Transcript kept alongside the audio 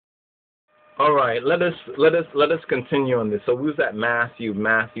All right, let us continue on this. So we was at Matthew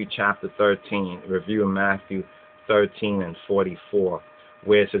chapter 13, reviewing Matthew 13 and 44,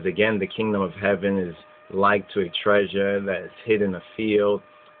 where it says again, the kingdom of heaven is like to a treasure that is hid in a field,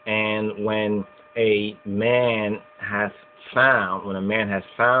 and when a man hath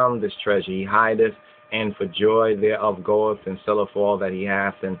found this treasure, he hideth, and for joy thereof goeth and selleth all that he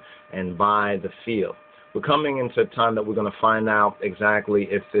hath, and buy the field. We're coming into a time that we're going to find out exactly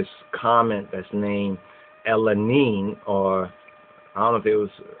if this comet that's named ELENIN, or I don't know if it was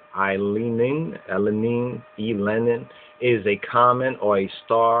ELENIN, is a comet or a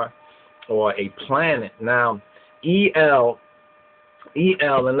star or a planet. Now, EL,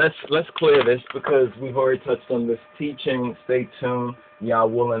 and let's clear this because we've already touched on this teaching. Stay tuned. Yah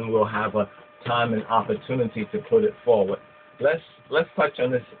willing, we'll have a time and opportunity to put it forward. Let's touch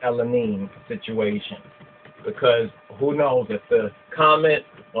on this ELENIN situation, because who knows if the comet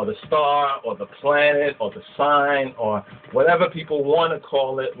or the star or the planet or the sign or whatever people want to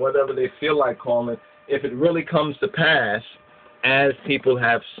call it, whatever they feel like calling it, if it really comes to pass, as people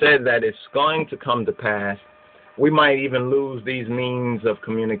have said that it's going to come to pass, we might even lose these means of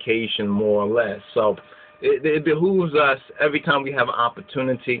communication more or less. So it behooves us every time we have an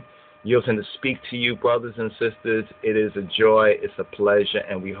opportunity, Yielding to speak to you, brothers and sisters. It is a joy, it's a pleasure,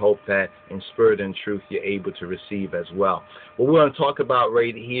 and we hope that in spirit and truth you're able to receive as well. What we're going to talk about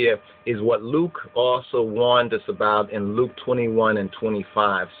right here is what Luke also warned us about in Luke 21 and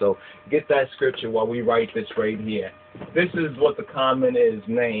 25. So get that scripture while we write this right here. This is what the comet is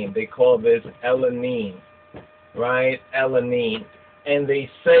named. They call this ELENIN, right? ELENIN. And they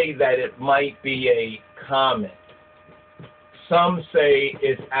say that it might be a comet. Some say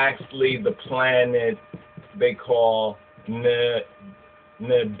it's actually the planet they call NIBIRU,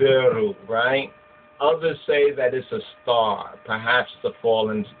 right? Others say that it's a star, perhaps the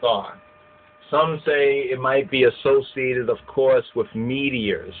fallen star. Some say it might be associated, of course, with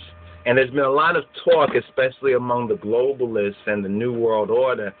meteors. And there's been a lot of talk, especially among the globalists and the New World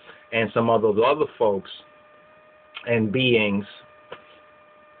Order and some of those other folks and beings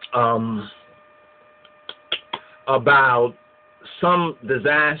about some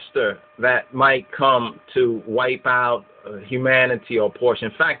disaster that might come to wipe out humanity or portion.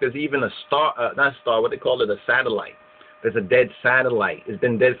 In fact, there's even a star, not star, what they call it, a satellite. There's a dead satellite. It's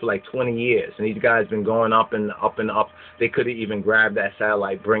been dead for like 20 years, and these guys been going up and up and up. They could have even grabbed that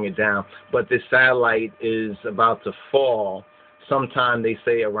satellite, bring it down. But this satellite is about to fall sometime, they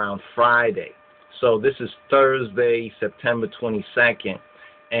say, around Friday. So this is Thursday, September 22nd,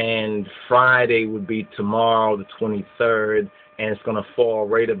 and Friday would be tomorrow, the 23rd, and it's going to fall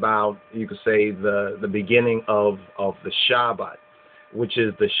right about, you could say, the beginning of the Shabbat, which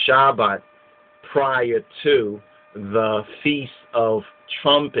is the Shabbat prior to the Feast of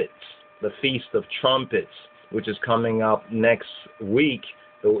Trumpets, the Feast of Trumpets, which is coming up next week,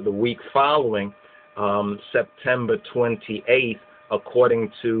 the week following, September 28th,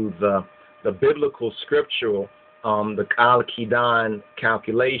 according to the biblical scriptural, the Al-Qidan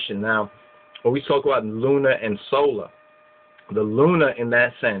calculation. Now, when we talk about lunar and solar, the lunar, in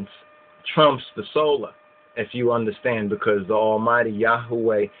that sense, trumps the solar, if you understand, because the Almighty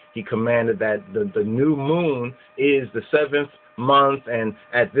Yahweh, He commanded that the new moon is the 7th month, and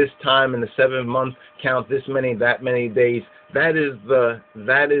at this time in the 7th month, count this many, that many days. That is the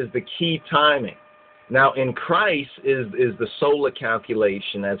key timing. Now, in Christ is the solar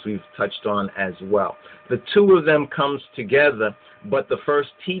calculation, as we've touched on as well. The two of them comes together, but the first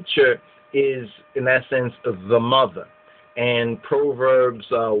teacher is, in that sense, the mother. And Proverbs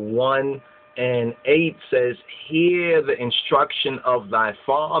 1 and 8 says, hear the instruction of thy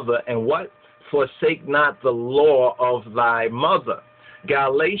father, and what? Forsake not the law of thy mother.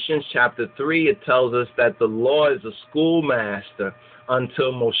 Galatians chapter 3, it tells us that the law is a schoolmaster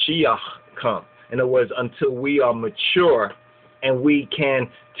until Moshiach comes. In other words, until we are mature and we can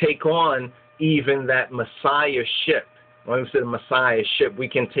take on even that messiahship. When we say the messiahship, we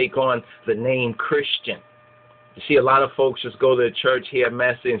can take on the name Christian. You see, a lot of folks just go to the church, hear a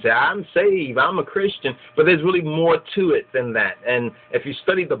message, and say, I'm saved, I'm a Christian. But there's really more to it than that. And if you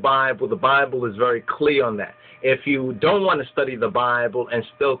study the Bible is very clear on that. If you don't want to study the Bible and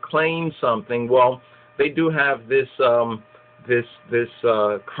still claim something, well, they do have this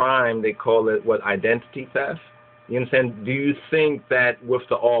crime, they call it, what, identity theft? You understand? Do you think that with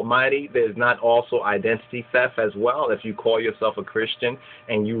the Almighty there's not also identity theft as well? If you call yourself a Christian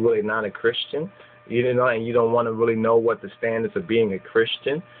and you're really not a Christian, you know, and you don't want to really know what the standards of being a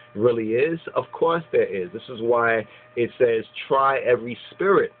Christian really is? Of course there is. This is why it says try every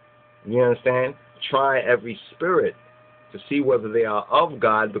spirit. You understand? Try every spirit. to see whether they are of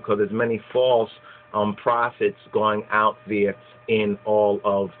God, because there's many false prophets going out there in all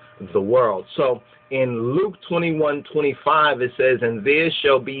of the world. So in Luke 21:25 it says, and there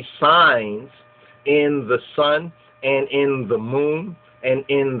shall be signs in the sun and in the moon and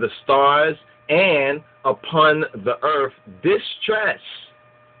in the stars and upon the earth distress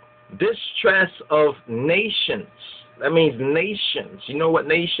of nations. That means nations. You know what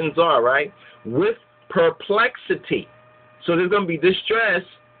nations are, right? With perplexity. So there's going to be distress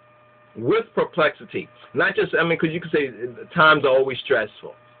with perplexity. Not just, because you could say times are always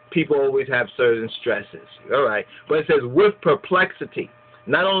stressful. People always have certain stresses. All right. But it says with perplexity.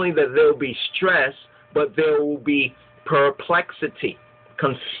 Not only that there will be stress, but there will be perplexity,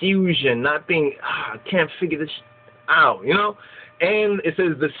 confusion, not being, I can't figure this out, And it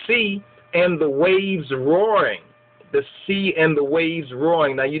says the sea and the waves roaring. The sea and the waves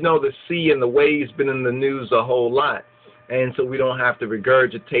roaring. Now, the sea and the waves been in the news a whole lot. And so we don't have to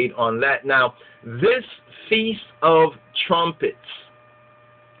regurgitate on that. Now, this Feast of Trumpets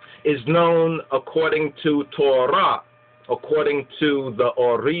is known according to Torah, according to the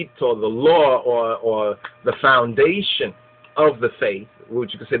Orit, or the law, or the foundation of the faith,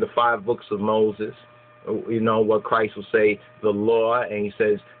 which you could say the 5 books of Moses. What Christ will say, the law, and he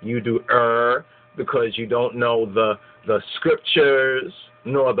says, you do err because you don't know the scriptures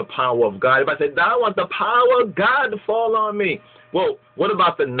nor the power of God. If I say, I want the power of God to fall on me. Well, what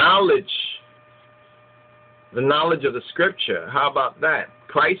about the knowledge? The knowledge of the scripture. How about that?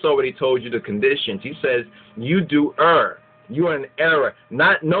 Christ already told you the conditions. He says, you do err. You are in error,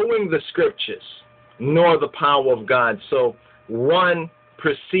 not knowing the scriptures nor the power of God. So one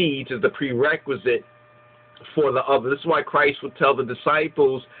precedes as the prerequisite for the other. This is why Christ would tell the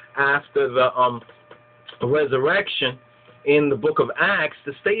disciples after the resurrection in the book of Acts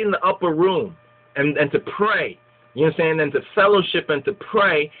to stay in the upper room and to pray. You understand? And to fellowship and to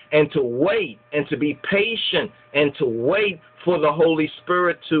pray and to wait and to be patient and to wait for the Holy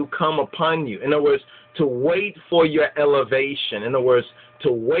Spirit to come upon you. In other words, to wait for your elevation. In other words,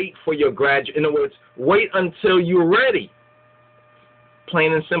 to wait for your graduate. In other words, wait until you're ready.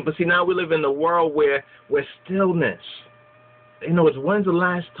 Plain and simple. See, now we live in a world where stillness. In other words, when's the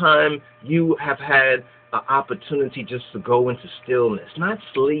last time you have had an opportunity just to go into stillness? Not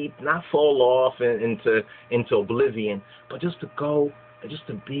sleep, not fall off into oblivion, but just to go and just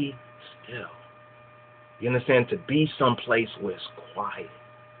to be still. You understand? To be someplace where it's quiet.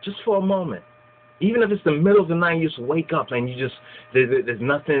 Just for a moment. Even if it's the middle of the night, you just wake up and there's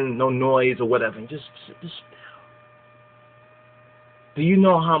nothing, no noise or whatever, and just still. Do you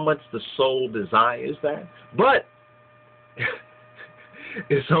know how much the soul desires that? But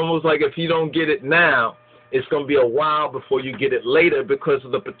it's almost like if you don't get it now, it's going to be a while before you get it later, because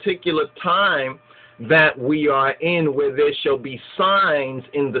of the particular time that we are in, where there shall be signs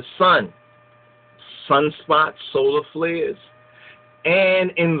in the sun, sunspots, solar flares,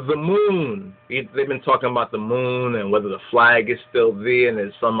 and in the moon. They've been talking about the moon and whether the flag is still there, and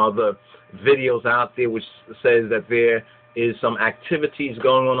there's some other videos out there which says that there is some activities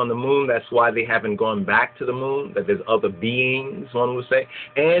going on the moon. That's why they haven't gone back to the moon, that there's other beings, one would say.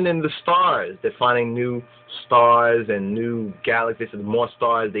 And in the stars, they're finding new stars and new galaxies. The more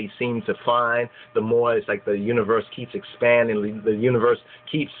stars they seem to find, the more it's like the universe keeps expanding. The universe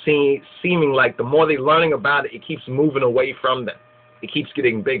keeps seeming like the more they're learning about it, it keeps moving away from them. It keeps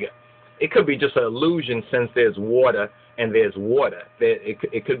getting bigger. It could be just an illusion, since there's water and there's water.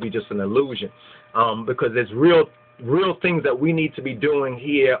 It could be just an illusion, because there's real things that we need to be doing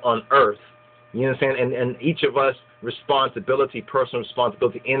here on earth. You understand? And each of us responsibility, personal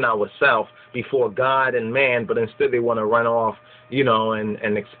responsibility in ourselves before God and man, but instead they want to run off,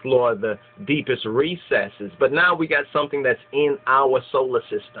 and explore the deepest recesses. But now we got something that's in our solar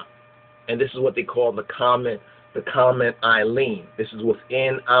system. And this is what they call the Comet ELENIN. This is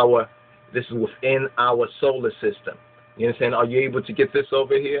within our solar system. You understand? Are you able to get this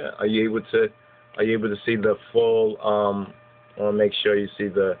over here? Are you able to see the full, I want to make sure you see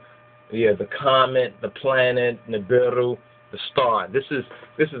the comet, the planet, NIBIRU, the star. This is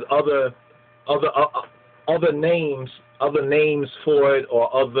other names for it,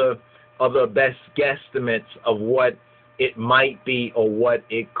 or other best guesstimates of what it might be or what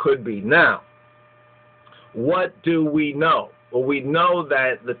it could be. Now, what do we know? Well, we know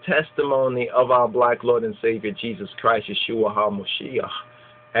that the testimony of our black Lord and Savior Jesus Christ, Yeshua HaMashiach,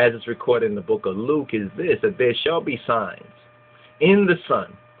 as it's recorded in the book of Luke, is this: that there shall be signs in the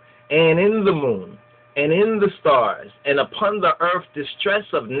sun, and in the moon, and in the stars, and upon the earth distress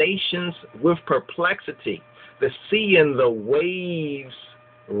of nations with perplexity, the sea and the waves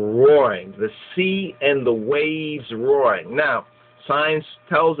roaring. The sea and the waves roaring. Now, science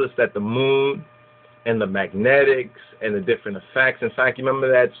tells us that the moon and the magnetics and the different effects. In fact, you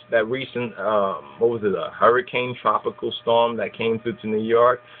remember that recent, what was it, a hurricane tropical storm that came through to New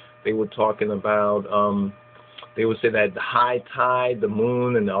York? They were talking about, they would say that the high tide, the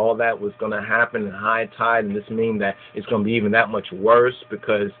moon, and all that was going to happen in high tide, and this means that it's going to be even that much worse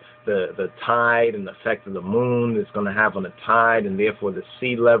because the tide and the effect of the moon is going to have on the tide, and therefore the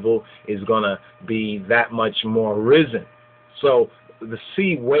sea level is going to be that much more risen. So the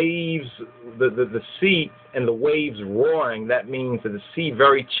sea waves, the sea and the waves roaring, that means that the sea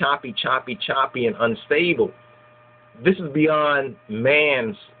very choppy and unstable. This is beyond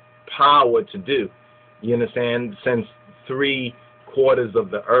man's power to do. You understand? Since 3/4 of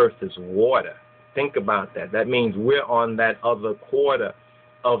the earth is water. Think about that. That means we're on that other quarter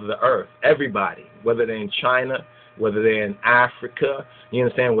of the earth. Everybody, whether they're in China, whether they're in Africa, you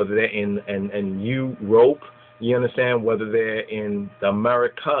understand, whether they're in Europe, you understand, whether they're in the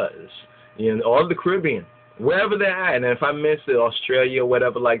Americas, or the Caribbean, wherever they're at. And if I miss it, Australia,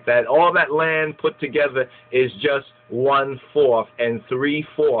 whatever like that, all that land put together is just 1/4, and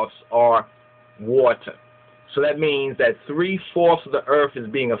 3/4 are water. So that means that 3/4 of the earth is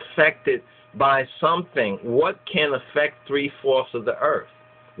being affected by something. What can affect 3/4 of the earth?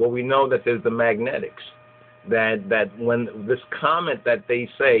 Well, we know that there's the magnetics. That when this comet that they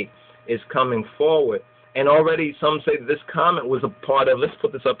say is coming forward, and already some say that this comet was a part of, let's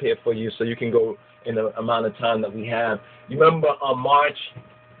put this up here for you so you can go in the amount of time that we have. You remember on March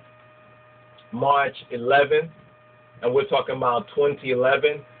 11, and we're talking about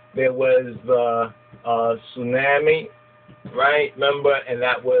 2011, there was the tsunami, right? Remember, and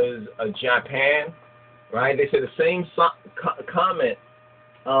that was Japan, right? They say the same comet,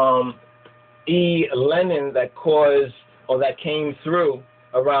 ELENIN, that caused, or that came through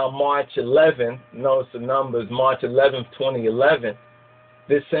around March 11, notice the numbers, March 11th, 2011,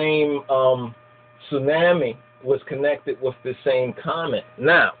 this same tsunami was connected with the same comet.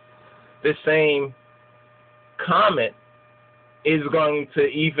 Now, this same comet is going to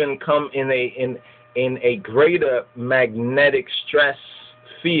even come in a greater magnetic stress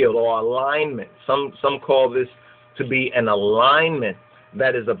field or alignment. Some call this to be an alignment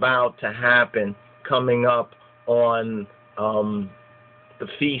that is about to happen, coming up on the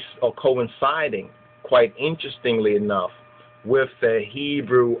feast, or coinciding, quite interestingly enough, with the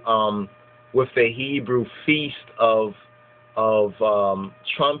Hebrew feast of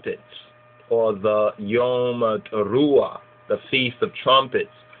trumpets, or the Yom Teruah, the Feast of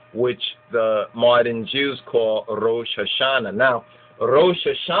Trumpets, which the modern Jews call Rosh Hashanah. Now, Rosh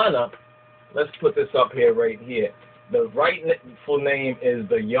Hashanah, let's put this up here, right here. The rightful name is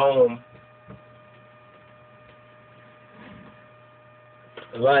the Yom,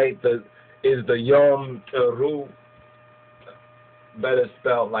 is the Yom Teruah, better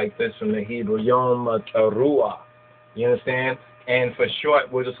spelled like this from the Hebrew, Yom Teruah. You understand? And for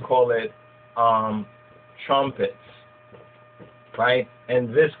short, we'll just call it trumpets, right?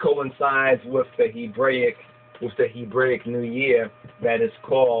 And this coincides with the Hebraic New Year that is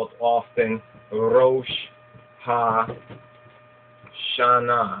called often Rosh Hashanah.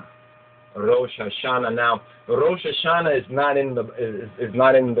 Rosh Hashanah. Now, Rosh Hashanah is not in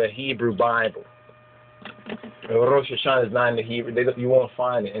the Hebrew Bible. Rosh Hashanah is not in the Hebrew. You won't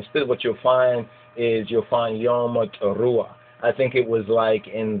find it. Instead, what you'll find is Yom Teruah. I think it was like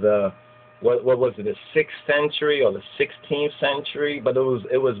in the what was it, the 6th century or the 16th century, but it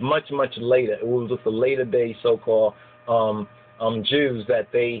was much later. It was just the later day so-called Jews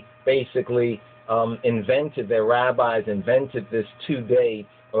that they basically their rabbis invented this 2-day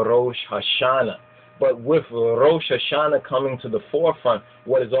Rosh Hashanah. But with Rosh Hashanah coming to the forefront,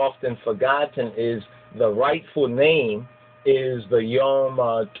 what is often forgotten is the rightful name is the Yom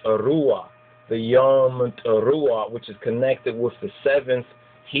Teruah. The Yom Teruah, which is connected with the 7th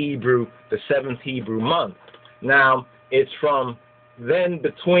Hebrew month. Now, it's from then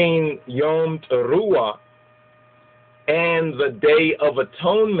between Yom Teruah and the Day of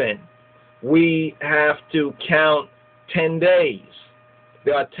Atonement, we have to count 10 days.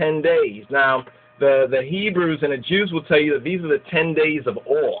 There are 10 days. Now, the Hebrews and the Jews will tell you that these are the 10 days of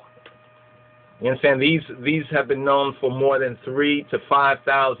awe. You understand? These have been known for more than 3,000 to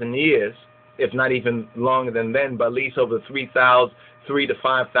 5,000 years, if not even longer than then, but at least over 3,000 to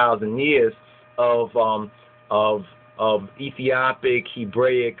 5,000 years of Ethiopic,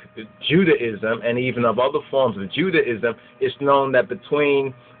 Hebraic Judaism, and even of other forms of Judaism. It's known that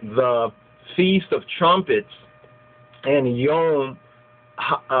between the Feast of Trumpets and Yom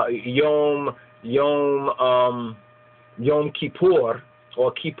Kippur,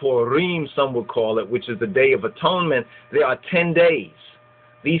 or Kippurim, some would call it, which is the Day of Atonement, there are 10 days.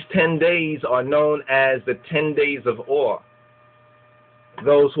 These 10 days are known as the 10 days of awe.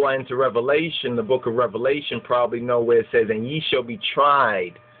 Those who are into Revelation, the book of Revelation, probably know where it says, and ye shall be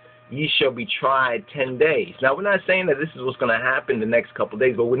tried 10 days. Now, we're not saying that this is what's going to happen the next couple of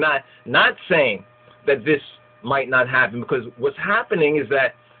days, but we're not saying that this might not happen, because what's happening is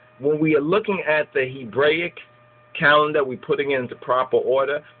that when we are looking at the Hebraic calendar, we're putting it into proper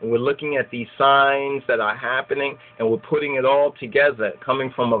order, and we're looking at these signs that are happening, and we're putting it all together,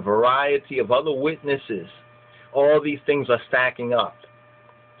 coming from a variety of other witnesses. All these things are stacking up.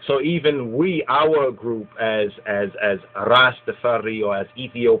 So even we, our group, as Rastafari or as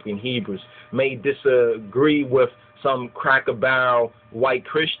Ethiopian Hebrews, may disagree with some cracker barrel white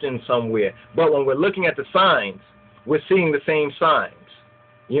Christian somewhere. But when we're looking at the signs, we're seeing the same signs.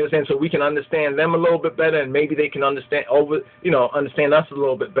 You understand? So we can understand them a little bit better, and maybe they can understand understand us a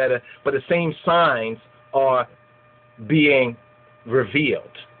little bit better. But the same signs are being revealed.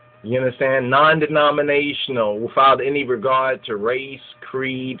 You understand? Non-denominational, without any regard to race,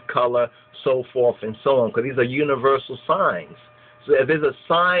 creed, color, so forth and so on, because these are universal signs. So if there's a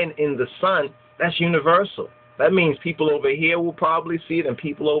sign in the sun, that's universal. That means people over here will probably see it, and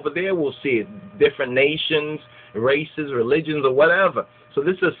people over there will see it. Different nations, races, religions, or whatever. So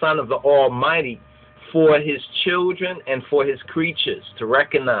this is a sign of the Almighty for His children and for His creatures to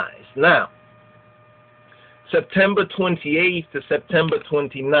recognize. Now, September 28th to September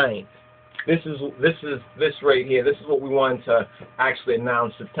 29th. This right here. This is what we wanted to actually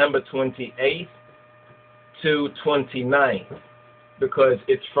announce. September 28th to 29th, because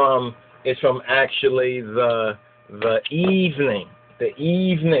it's from actually the evening. The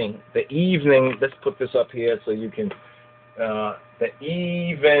evening. Let's put this up here so you can. The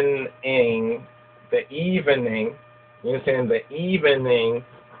evening. You understand? The evening.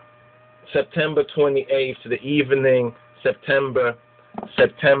 September 28th to the evening, September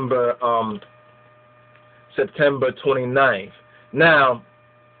 29th. Now,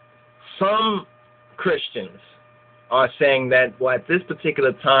 some Christians are saying that, well, at this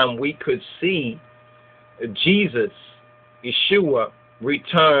particular time we could see Jesus, Yeshua,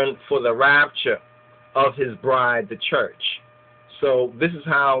 return for the rapture of His bride, the church. So this is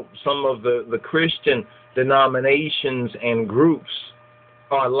how some of the Christian denominations and groups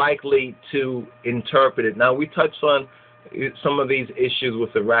are likely to interpret it. Now, we touched on some of these issues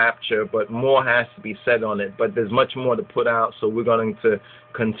with the rapture, but more has to be said on it. But there's much more to put out, so we're going to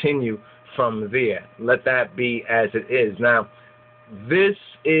continue from there. Let that be as it is. Now, this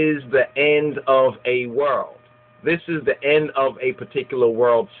is the end of a world. This is the end of a particular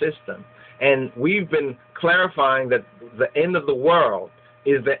world system. And we've been clarifying that the end of the world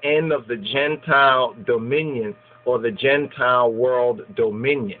is the end of the Gentile dominion, or the Gentile world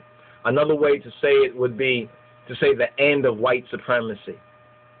dominion. Another way to say it would be to say the end of white supremacy.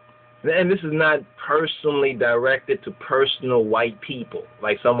 And this is not personally directed to personal white people.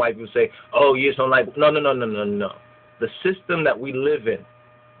 Like some white people say, oh, you don't like... No. The system that we live in,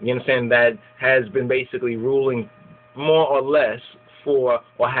 you understand, that has been basically ruling more or less for,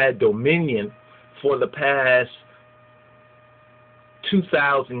 or had dominion for the past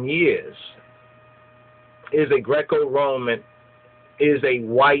 2,000 years, is a Greco-Roman, is a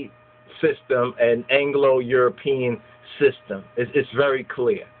white system, an Anglo-European system. It's very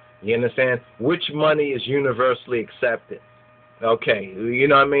clear. You understand? Which money is universally accepted? Okay, you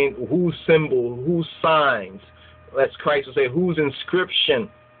know what I mean? Whose symbol, whose signs, as Christ will say, whose inscription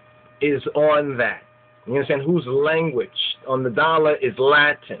is on that? You understand? Whose language? On the dollar is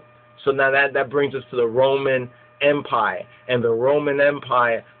Latin. So now that brings us to the Roman Empire. And the Roman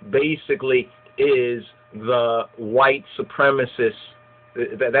Empire basically is the white supremacist.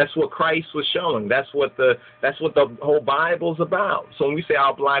 That's what Christ was showing. That's what the whole Bible's about. So when we say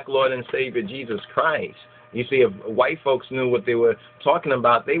our black Lord and Savior Jesus Christ, you see, if white folks knew what they were talking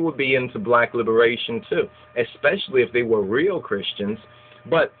about, they would be into black liberation too, especially if they were real Christians.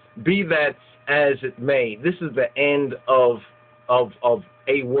 But be that as it may, this is the end of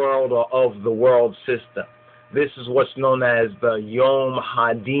a world, or of the world system. This is what's known as the Yom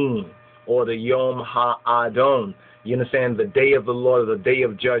Hadin, or the Yom Ha'adon. You understand? The day of the Lord, or the day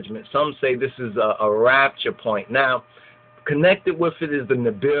of judgment. Some say this is a rapture point. Now, connected with it is the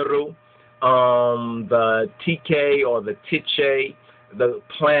NIBIRU, the TK or the Tiche, the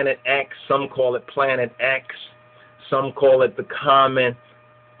Planet X. Some call it Planet X. Some call it the Comet,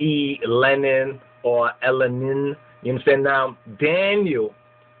 ELENIN or ELENIN. You understand? Now, Daniel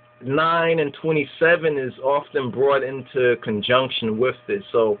 9 and 27 is often brought into conjunction with this.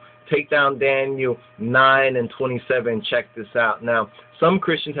 So take down Daniel 9 and 27 and check this out. Now, some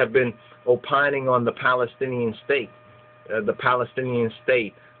Christians have been opining on the Palestinian state.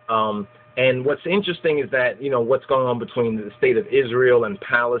 And what's interesting is that, what's going on between the state of Israel and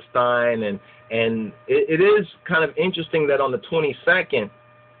Palestine. And it is kind of interesting that on the 22nd,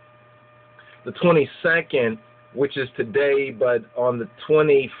 which is today, but on the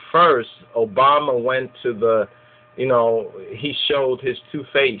 21st, Obama went to he showed his two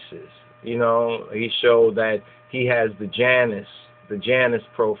faces. He showed that he has the Janus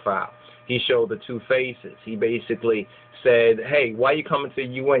profile. He showed the two faces. He basically said, "Hey, why are you coming to the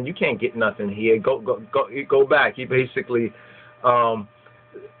UN? You can't get nothing here. Go back." He basically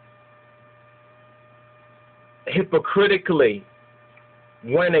hypocritically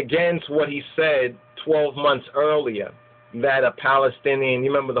went against what he said 12 months earlier, that a Palestinian,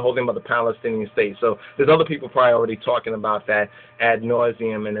 you remember the whole thing about the Palestinian state. So there's other people probably already talking about that ad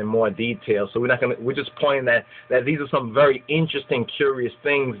nauseum and in more detail. So we're just pointing that these are some very interesting, curious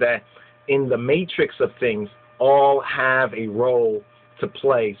things that in the matrix of things all have a role to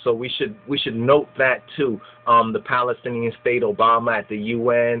play. So we should note that too. The Palestinian state, Obama at the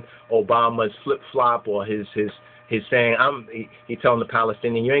UN, Obama's flip-flop, or his saying, he telling the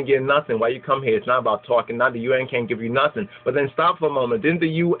Palestinian, you ain't getting nothing. Why you come here? It's not about talking. Now the UN can't give you nothing. But then stop for a moment. Wasn't the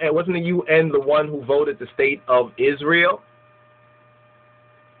UN the one who voted the state of Israel?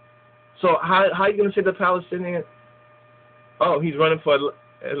 So how are you going to say the Palestinian? Oh, he's running for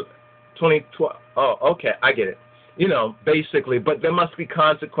 2012. Oh, okay, I get it. Basically, but there must be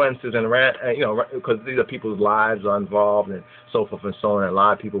consequences, and because these are people's lives are involved, and so forth and so on. And a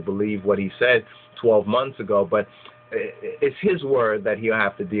lot of people believe what he said 12 months ago, but it's his word that he'll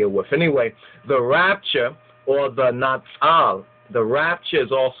have to deal with. Anyway, the rapture, or the Natsal, the rapture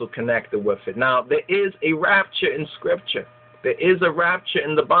is also connected with it. Now, there is a rapture in Scripture. There is a rapture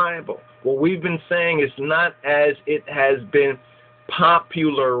in the Bible. What we've been saying is not as it has been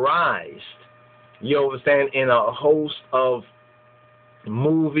popularized, you understand, in a host of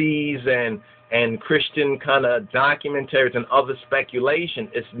movies and Christian kind of documentaries and other speculation.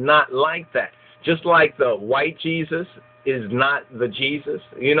 It's not like that. Just like the white Jesus is not the Jesus,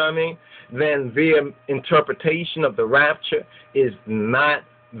 you know what I mean? Then their interpretation of the rapture is not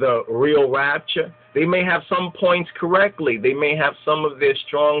the real rapture. They may have some points correctly. They may have some of their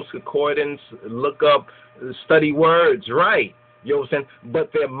strong concordance, look up, study words, right? You know what I'm saying? But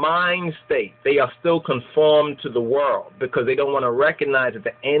their mind state, they are still conformed to the world, because they don't want to recognize that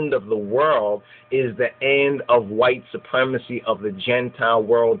the end of the world is the end of white supremacy, of the Gentile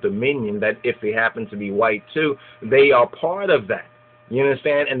world dominion, that if they happen to be white too, they are part of that. You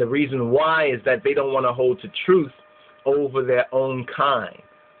understand? And the reason why is that they don't want to hold to truth over their own kind,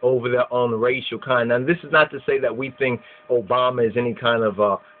 over their own racial kind. And this is not to say that we think Obama is any kind of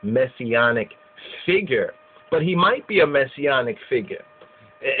a messianic figure, but he might be a messianic figure.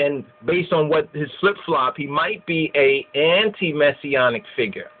 And based on what his flip-flop, he might be a anti-messianic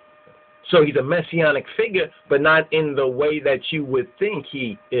figure. So he's a messianic figure, but not in the way that you would think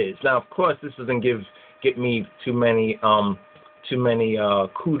he is. Now, of course, this doesn't get me too many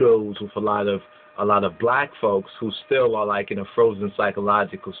kudos with a lot of black folks who still are like in a frozen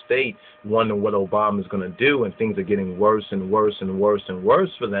psychological state, wondering what Obama's going to do, and things are getting worse and worse and worse and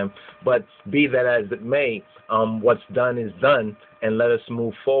worse for them. But be that as it may, what's done is done, and let us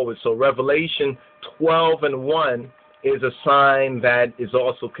move forward. So Revelation 12:1 is a sign that is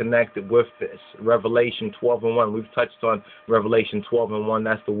also connected with this. Revelation 12:1. We've touched on Revelation 12:1.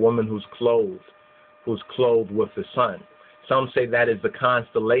 That's the woman who's clothed with the sun. Some say that is the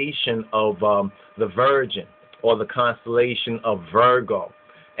constellation of the Virgin, or the constellation of Virgo.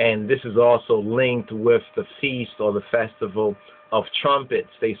 And this is also linked with the feast, or the festival of trumpets.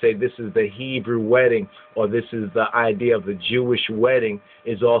 They say this is the Hebrew wedding, or this is the idea of the Jewish wedding,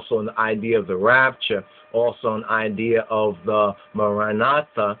 is also an idea of the rapture, also an idea of the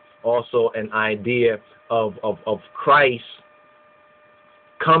Maranatha, also an idea of Christ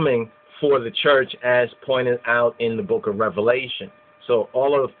coming for the church, as pointed out in the book of Revelation. So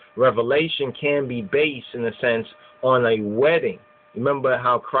all of Revelation can be based, in a sense, on a wedding. Remember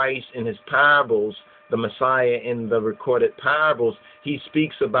how Christ in his parables, the Messiah in the recorded parables, he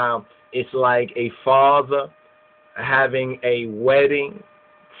speaks about it's like a father having a wedding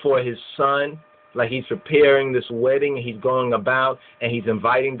for his son. Like he's preparing this wedding, and he's going about, and he's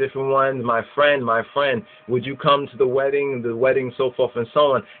inviting different ones. My friend, would you come to the wedding, so forth and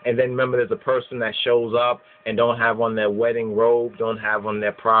so on. And then remember, there's a person that shows up and don't have on their wedding robe, don't have on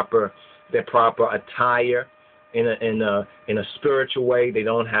their proper attire, in a spiritual way. They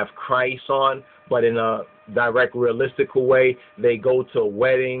don't have Christ on, but in a direct, realistic way, they go to a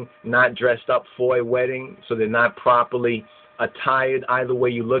wedding not dressed up for a wedding, so they're not properly attired. Either way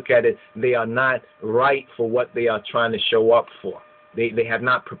you look at it, they are not right for what they are trying to show up for. They have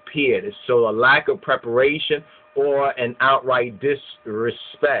not prepared. It's so a lack of preparation or an outright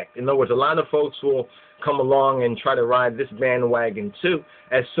disrespect. In other words, a lot of folks will come along and try to ride this bandwagon too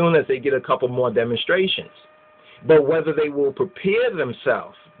as soon as they get a couple more demonstrations. But whether they will prepare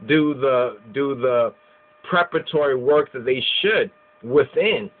themselves, do the preparatory work that they should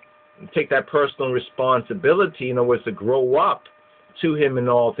within, take that personal responsibility, in other words, to grow up to him in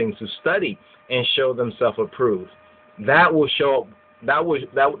all things, to study and show themselves approved. That will show. That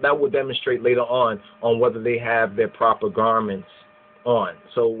will demonstrate later on whether they have their proper garments on.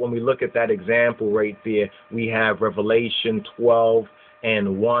 So when we look at that example right there, we have Revelation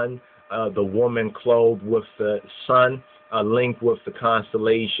 12:1, the woman clothed with the sun, a link with the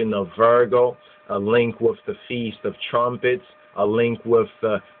constellation of Virgo, a link with the Feast of Trumpets, a link with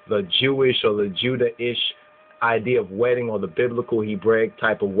the Jewish or the Judah-ish idea of wedding, or the biblical Hebraic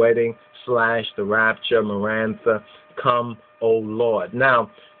type of wedding, / the rapture, Marantha, come, O Lord.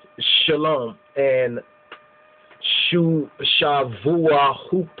 Now, Shalom and Shavua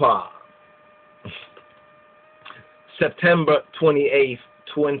Hupa, September 28th,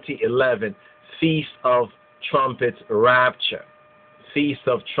 2011, Feast of Trumpets Rapture. Feast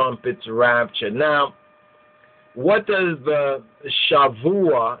of Trumpets Rapture. Now, what does the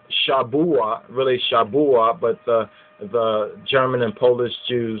Shavua, really Shavua, but the German and Polish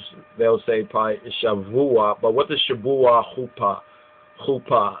Jews, they'll say probably Shavua, but what does Shavua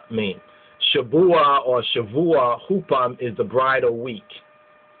Hupa mean? Shavua or Shavua Hupa is the bridal week.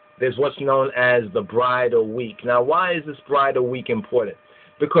 There's what's known as the bridal week. Now, why is this bridal week important?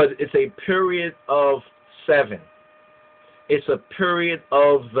 Because it's a period of 7. It's a period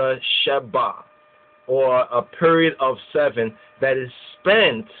of the Sheba, or a period of 7 that is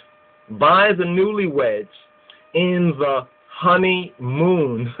spent by the newlyweds in the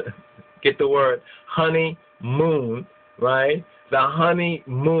honeymoon. Get the word honeymoon, right? The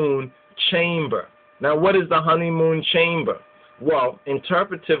honeymoon chamber. Now, what is the honeymoon chamber? Well,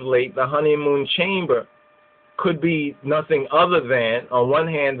 interpretively, the honeymoon chamber could be nothing other than, on one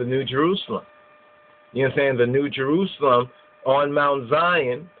hand, the New Jerusalem. You understand? The New Jerusalem on Mount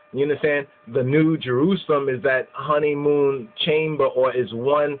Zion. You understand? The New Jerusalem is that honeymoon chamber, or is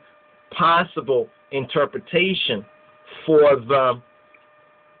one possible interpretation for the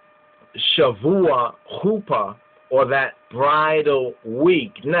Shavua Hupa, or that bridal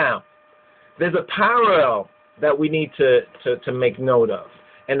week. Now, there's a parallel that we need to make note of.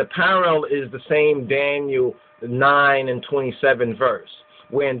 And the parallel is the same Daniel 9:27 verse,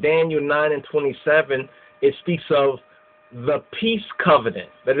 where in Daniel 9:27 it speaks of the peace covenant,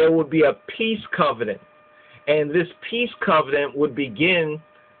 that there would be a peace covenant. And this peace covenant would begin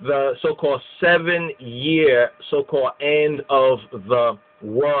the so-called 7-year so-called end of the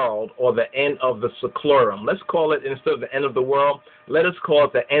world, or the end of the Seclurum. Let's call it, instead of the end of the world, let us call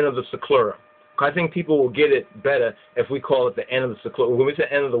it the end of the Seclurum. I think people will get it better if we call it the end of the Seclurum. When we say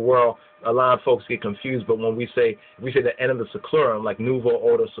end of the world, a lot of folks get confused, but when we say the end of the Seclurum, like Nouveau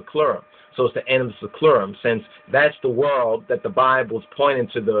Ordo Seclurum, so it's the end of the Seclurum, since that's the world that the Bible is pointing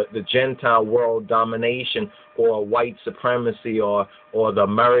to, the Gentile world domination, or white supremacy, or the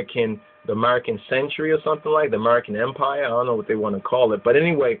American century, or something like the American Empire. I don't know what they want to call it, but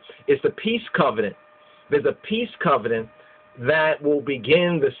anyway, it's the peace covenant. There's a peace covenant that will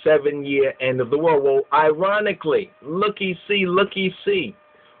begin the 7-year end of the world. Well, ironically, looky see,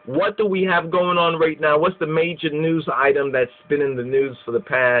 what do we have going on right now? What's the major news item that's been in the news for the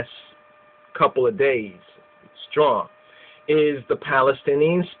past couple of days, strong, is the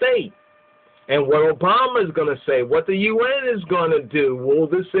Palestinian state. And what Obama is going to say, what the UN is going to do. Will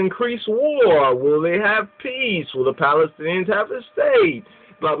this increase war? Will they have peace? Will the Palestinians have a state?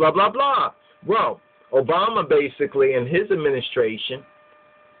 Blah, blah, blah, blah. Well, Obama basically, in his administration,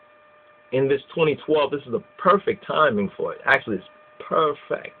 in this 2012, this is the perfect timing for it. Actually, it's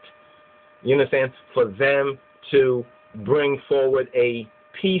perfect. You understand? For them to bring forward a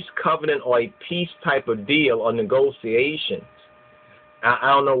peace covenant, or a peace type of deal, or negotiations.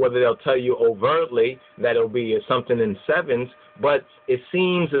 I don't know whether they'll tell you overtly that it'll be something in 7s, but it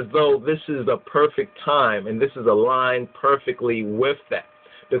seems as though this is the perfect time, and this is aligned perfectly with that.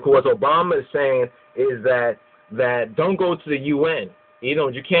 Because what Obama is saying is that don't go to the UN. You know,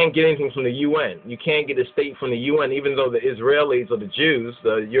 you can't get anything from the UN. You can't get a state from the UN, even though the Israelis or the Jews,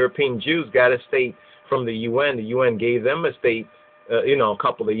 the European Jews, got a state from the UN. The UN gave them a state, a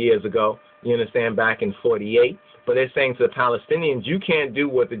couple of years ago. you understand, back in 48. But they're saying to the Palestinians, you can't do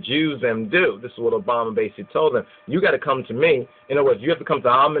what the Jews them do. This is what Obama basically told them. You got to come to me. In other words, you have to come to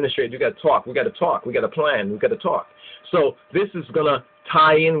our administrator. You got to talk. We got to talk. We got to plan. We got to talk. So this is going to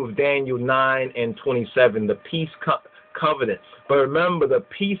tie in with Daniel 9 and 27, the peace covenant. But remember, the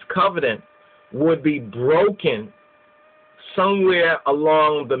peace covenant would be broken somewhere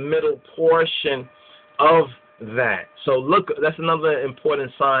along the middle portion of that. So look, that's another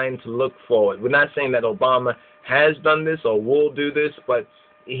important sign to look forward. We're not saying that Obama has done this or will do this, but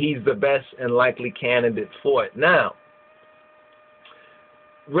he's the best and likely candidate for it. Now,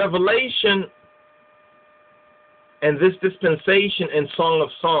 Revelation and this dispensation in Song of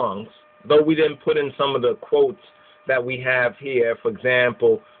Songs, though we didn't put in some of the quotes that we have here, for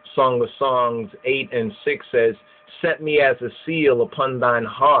example, Song of Songs 8 and 6 says, set me as a seal upon thine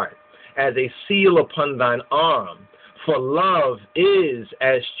heart, as a seal upon thine arm. For love is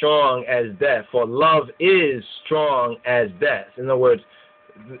as strong as death. For love is strong as death. In other words,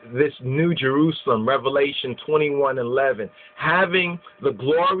 this New Jerusalem, Revelation 21:11, having the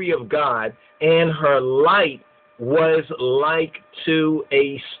glory of God, and her light was like to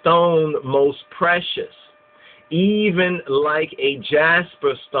a stone most precious, even like a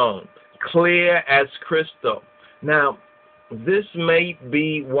jasper stone, clear as crystal. Now, this may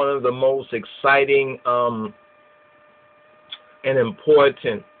be one of the most exciting and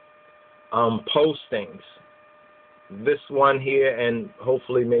important postings. This one here, and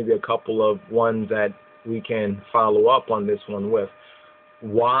hopefully maybe a couple of ones that we can follow up on this one with.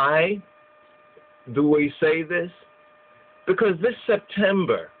 Why do we say this? Because this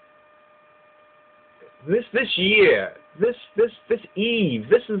September, this year, this eve,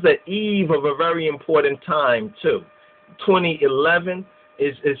 this is the eve of a very important time too. 2011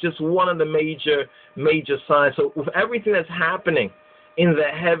 is just one of the major signs. So with everything that's happening in the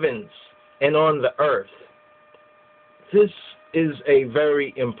heavens and on the earth, this is a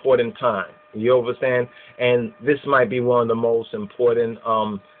very important time. You understand? And this might be one of the most important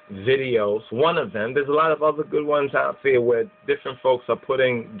videos. One of them. There's a lot of other good ones out there where different folks are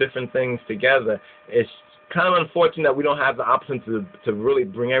putting different things together. It's kind of unfortunate that we don't have the option to really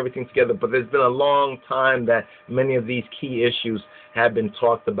bring everything together, but there's been a long time that many of these key issues have been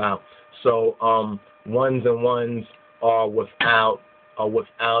talked about. So ones and ones are without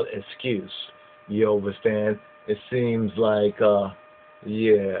excuse. You understand? It seems like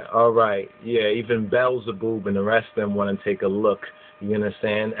yeah, all right, yeah, even Beelzebub and the rest of them want to take a look, you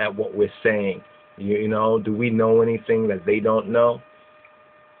understand, at what we're saying. You know, do we know anything that they don't know?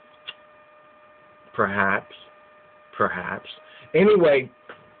 Perhaps. Anyway,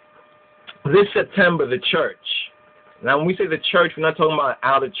 this September, the church. Now, when we say the church, we're not talking about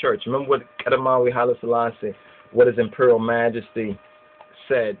outer church. Remember what Kadamawi Haile Selassie, what His Imperial Majesty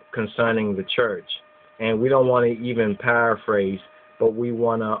said concerning the church. And we don't want to even paraphrase, but we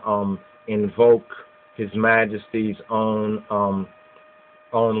want to invoke His Majesty's own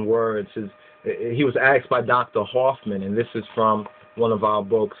words. He was asked by Dr. Hoffman, and this is from one of our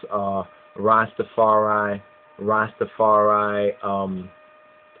books, Rastafari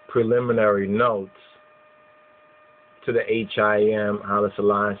preliminary notes to the HIM Haile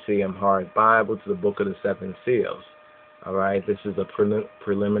Selassie Amharic Bible, to the Book of the Seven Seals. All right, this is a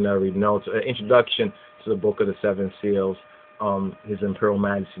preliminary note, an introduction to the Book of the Seven Seals, His Imperial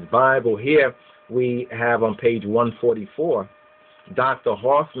Majesty's Bible. Here we have on page 144, Dr.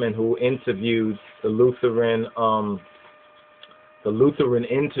 Hoffman, who interviews the Lutheran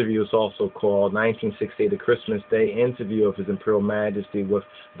interview, is also called 1968, the Christmas Day interview of His Imperial Majesty with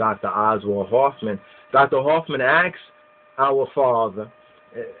Dr. Oswald Hoffman. Dr. Hoffman asks our Father,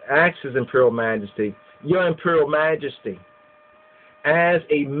 asks His Imperial Majesty, Your Imperial Majesty, as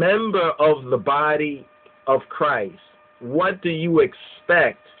a member of the body of Christ, what do you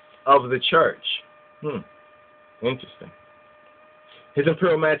expect of the church? Interesting. His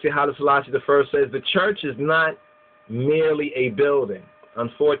Imperial Majesty Haile Selassie I says, the church is not merely a building.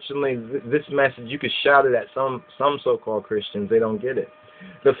 Unfortunately, this message, you could shout it at some so-called Christians. They don't get it.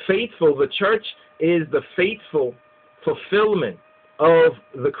 The church is the faithful fulfillment of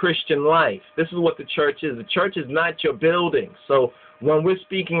the Christian life. This is what the church is. The church is not your building. So when we're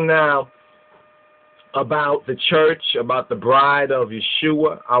speaking now about the church, about the bride of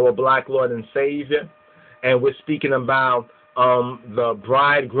Yeshua, our black Lord and Savior, and we're speaking about the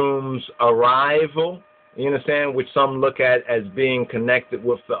bridegroom's arrival, you understand, which some look at as being connected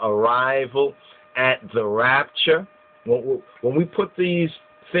with the arrival at the rapture. When we put these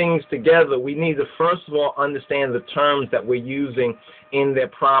things together, we need to first of all understand the terms that we're using in their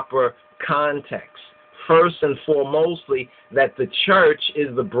proper context. first and foremostly that the church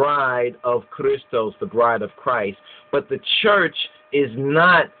is the bride of Christos, the bride of Christ. But the church is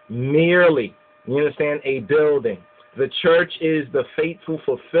not merely, you understand, a building. The church is the faithful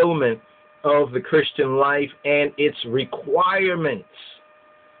fulfillment of the Christian life and its requirements.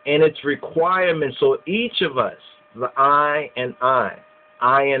 So each of us, the I and I,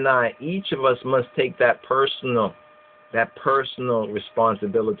 each of us must take that personal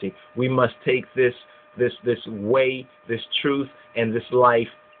responsibility. We must take this way, this truth, and this life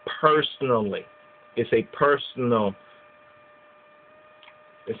personally. It's a personal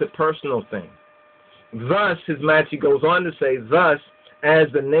thing. Thus, His Majesty goes on to say, thus, as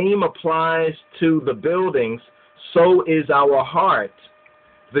the name applies to the buildings, so is our heart,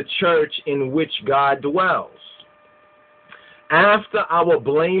 the church in which God dwells. After our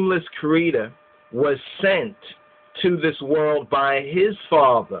blameless Creator was sent to this world by His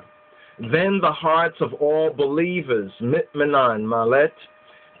Father, then the hearts of all believers, mitmenan, malet,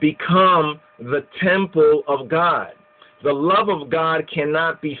 become the temple of God. The love of God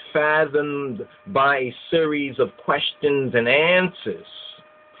cannot be fathomed by a series of questions and answers,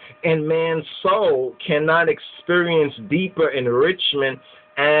 and man's soul cannot experience deeper enrichment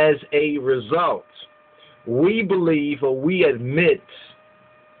as a result. We believe, or we admit,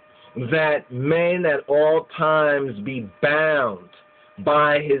 that men at all times be bound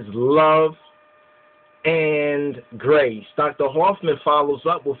by His love and grace. Dr. Hoffman follows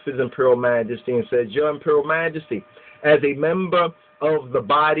up with His Imperial Majesty and says, Your Imperial Majesty, as a member of the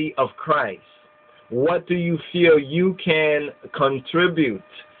body of Christ, what do you feel you can contribute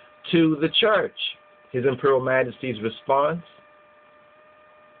to the church? His Imperial Majesty's response,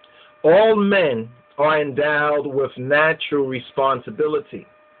 all men are endowed with natural responsibility.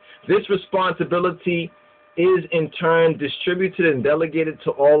 This responsibility is in turn distributed and delegated to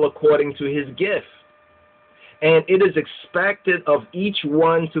all according to his gift. And it is expected of each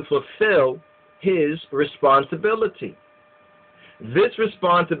one to fulfill his responsibility. This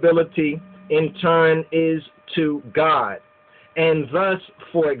responsibility in turn is to God. And thus,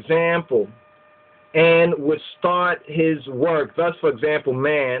 for example, man would start his work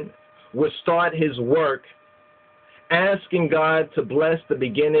asking God to bless the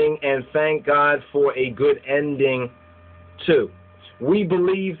beginning and thank God for a good ending too. We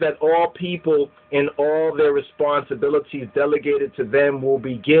believe that all people in all their responsibilities delegated to them will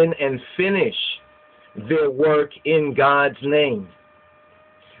begin and finish their work in God's name.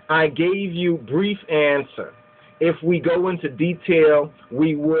 I gave you brief answer. If we go into detail,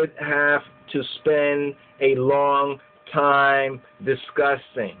 we would have to spend a long time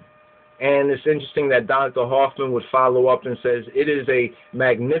discussing. And it's interesting that Dr. Hoffman would follow up and says, it is a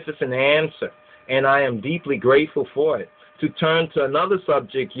magnificent answer, and I am deeply grateful for it. To turn to another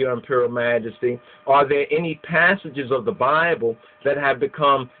subject, Your Imperial Majesty, are there any passages of the Bible that have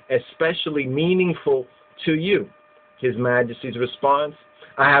become especially meaningful to you? His Majesty's response,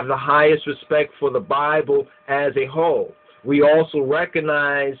 I have the highest respect for the Bible as a whole. We also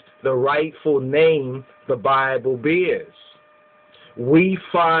recognize the rightful name the Bible bears. We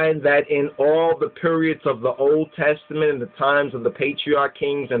find that in all the periods of the Old Testament and the times of the patriarch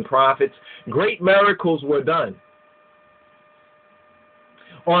kings and prophets, great miracles were done.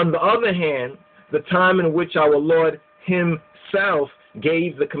 On the other hand, the time in which our Lord himself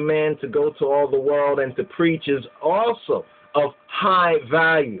gave the command to go to all the world and to preach is also of high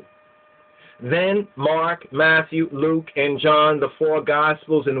value. Then Mark, Matthew, Luke, and John, the four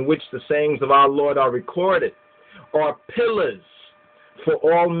Gospels in which the sayings of our Lord are recorded, are pillars for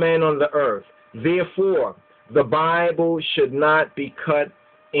all men on the earth. Therefore, the Bible should not be cut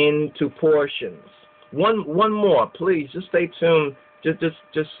into portions. One more, please. Just stay tuned.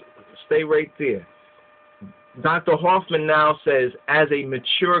 Just stay right there. Dr. Hoffman now says, as a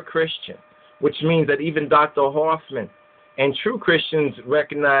mature Christian, which means that even Dr. Hoffman and true Christians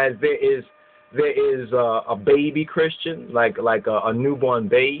recognize there is a baby Christian, like a newborn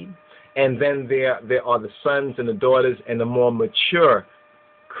babe, and then there are the sons and the daughters and the more mature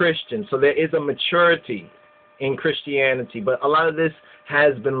Christians. So there is a maturity in Christianity, but a lot of this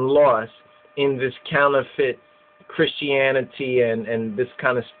has been lost in this counterfeit Christianity and this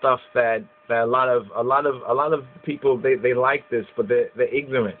kind of stuff that a lot of people they like this, but they're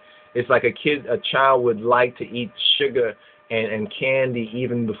ignorant. It's like a child would like to eat sugar and candy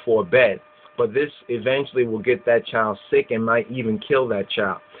even before bed. But this eventually will get that child sick and might even kill that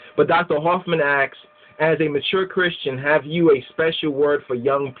child. But Dr. Hoffman asks, as a mature Christian, have you a special word for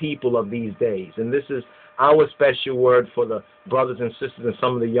young people of these days? And this is our special word for the brothers and sisters and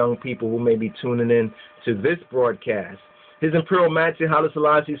some of the young people who may be tuning in to this broadcast. His Imperial Majesty Haile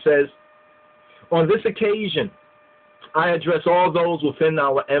Selassie says, On this occasion, I address all those within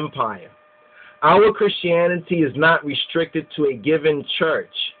our empire. Our Christianity is not restricted to a given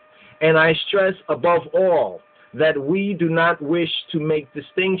church, and I stress above all that we do not wish to make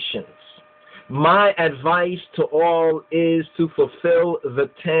distinctions. My advice to all is to fulfill the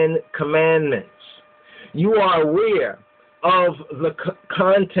 10 Commandments. You are aware of the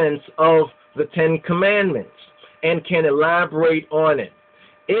contents of the 10 Commandments and can elaborate on it.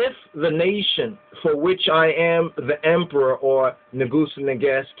 If the nation for which I am the emperor, or Negus,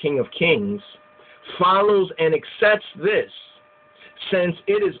 King of Kings, follows and accepts this, since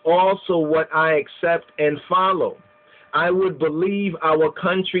it is also what I accept and follow, I would believe our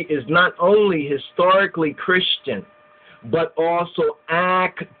country is not only historically Christian, but also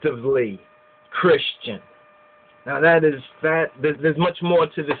actively Christian. Now there's much more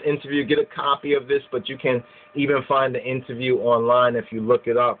to this interview. Get a copy of this, but you can even find the interview online if you look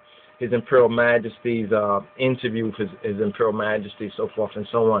it up. His Imperial Majesty's interview with His Imperial Majesty, so forth and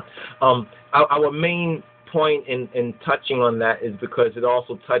so on. Our main point in touching on that is because it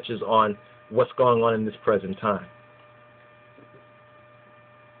also touches on what's going on in this present time.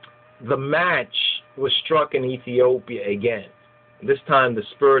 The match was struck in Ethiopia again. This time the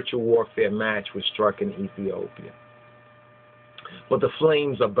spiritual warfare match was struck in Ethiopia. But the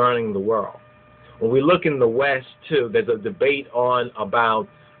flames are burning the world. When we look in the West too, there's a debate on about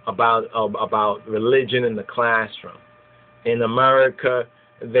religion in the classroom. In America,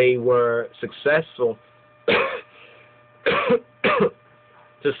 they were successful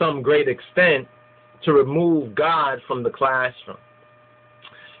to some great extent to remove God from the classroom.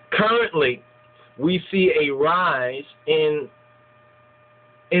 Currently, we see a rise in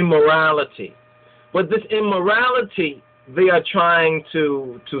immorality. But this immorality, they are trying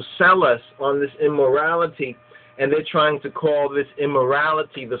to sell us on this immorality, and they're trying to call this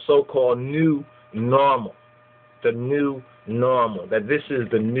immorality the so-called new normal. The new normal. That this is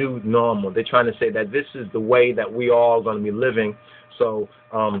the new normal. They're trying to say that this is the way that we all are going to be living, so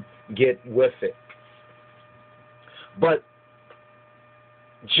get with it. But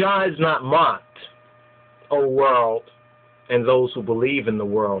Jah is not mocked, O world, and those who believe in the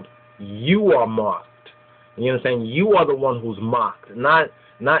world. You are mocked. You understand? You are the one who's mocked, not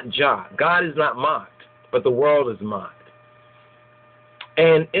Jah. God is not mocked, but the world is mocked.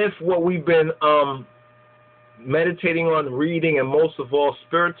 And if what we've been meditating on, reading, and most of all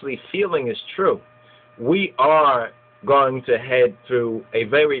spiritually feeling is true, we are going to head through a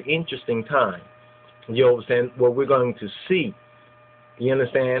very interesting time. You understand? Where we're going to see, you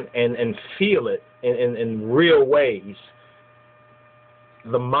understand, and feel it in real ways,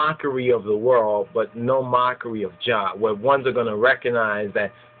 the mockery of the world, but no mockery of Jah, where ones are going to recognize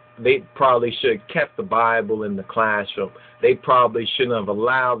that they probably should have kept the Bible in the classroom. They probably shouldn't have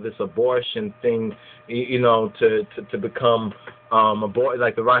allowed this abortion thing, to become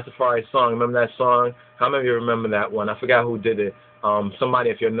like the Rastafari song. Remember that song? How many of you remember that one? I forgot who did it. Somebody,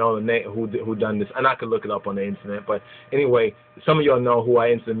 if you know the name, who done this, and I could look it up on the internet. But anyway, some of y'all know who I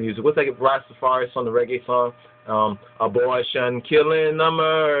into the music. What's that Rastafari song, the reggae song? Abortion, killing, a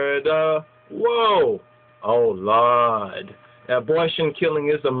murder. Whoa! Oh Lord! Abortion, killing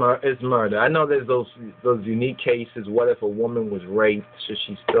is murder. I know there's those unique cases. What if a woman was raped? Should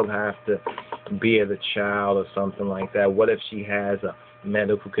she still have to bear the child or something like that? What if she has a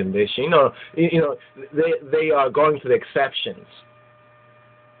medical condition? They are going to the exceptions.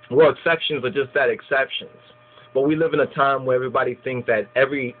 Well, exceptions are just that, exceptions. But we live in a time where everybody thinks that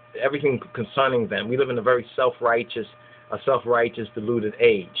everything concerning them. We live in a very self-righteous, deluded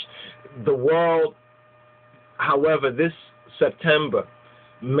age. The world, however, this September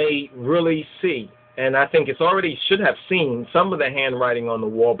may really see, and I think it's already should have seen some of the handwriting on the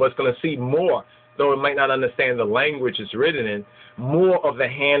wall, but it's going to see more, though it might not understand the language it's written in, more of the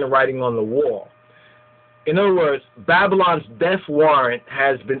handwriting on the wall. In other words, Babylon's death warrant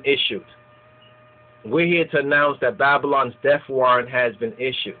has been issued. We're here to announce that Babylon's death warrant has been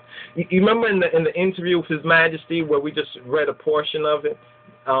issued. You remember in the interview with His Majesty where we just read a portion of it?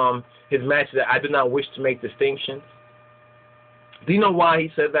 His Majesty said, I do not wish to make distinctions. Do you know why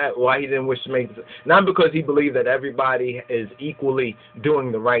he said that? Why he didn't wish to make distinctions? Not because he believed that everybody is equally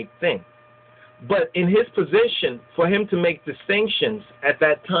doing the right thing. But in his position, for him to make distinctions at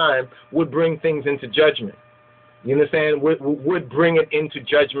that time would bring things into judgment. You understand? Would bring it into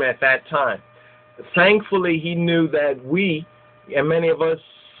judgment at that time. Thankfully, he knew that we, and many of us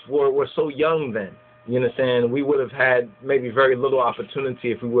were so young then, you understand, we would have had maybe very little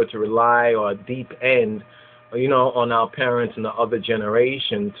opportunity if we were to rely or deep end, on our parents and the other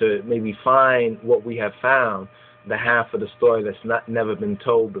generation to maybe find what we have found. the half of the story that's never been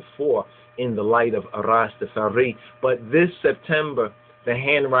told before in the light of Rastafari. But this September, the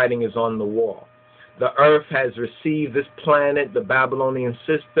handwriting is on the wall. The earth has received this planet, the Babylonian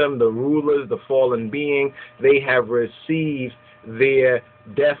system, the rulers, the fallen being. They have received their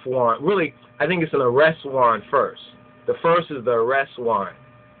death warrant. Really, I think it's an arrest warrant first. The first is the arrest warrant.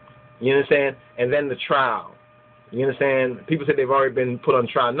 You understand? And then the trial. You understand? People say they've already been put on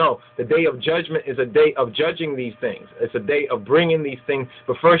trial. No, the day of judgment is a day of judging these things. It's a day of bringing these things.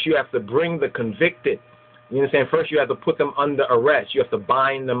 But first you have to bring the convicted. You understand? First you have to put them under arrest. You have to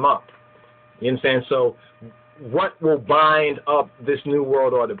bind them up. You understand? So what will bind up this new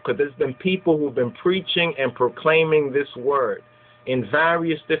world order? Because there's been people who've been preaching and proclaiming this word in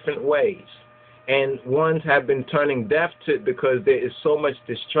various different ways. And ones have been turning deaf to it because there is so much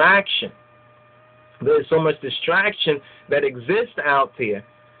distraction. There is so much distraction that exists out there.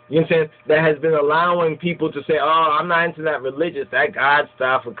 You understand? That has been allowing people to say, oh, I'm not into that religious, that God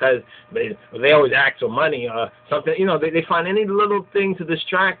stuff, because they always ask for money or something. You know, they find any little thing to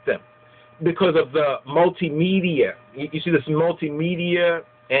distract them because of the multimedia. You see this multimedia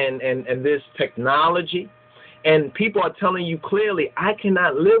and this technology. And people are telling you clearly, I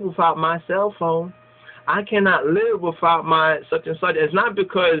cannot live without my cell phone. I cannot live without my such and such. It's not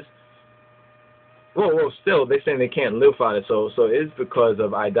because, well, still, they're saying they can't live without it. So it's because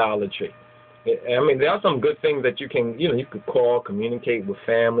of idolatry. I mean, there are some good things that you can, you could call, communicate with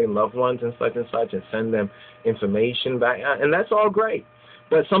family, loved ones, and such, and send them information back. And that's all great.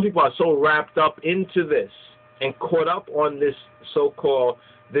 But some people are so wrapped up into this and caught up on this so-called,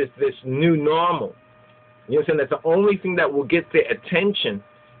 this new normal. You understand that the only thing that will get their attention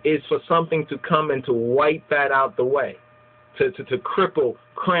is for something to come and to wipe that out the way, to cripple,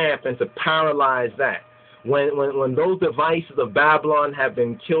 cramp, and to paralyze that. When those devices of Babylon have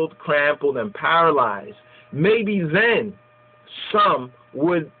been killed, trampled, and paralyzed, maybe then some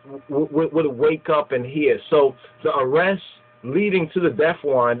would wake up and hear. So the arrests leading to the death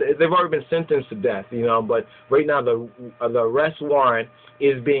warrant, they've already been sentenced to death, but right now the arrest warrant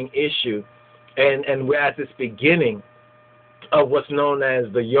is being issued. And we're at this beginning of what's known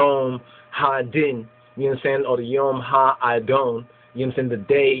as the Yom HaDin, you understand, or the Yom HaAdon, you understand, the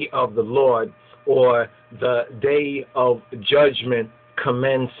day of the Lord, or the day of judgment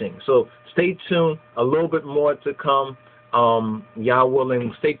commencing. So stay tuned, a little bit more to come. Yah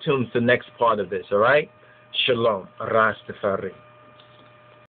willing, stay tuned to the next part of this, all right? Shalom, Rastafari.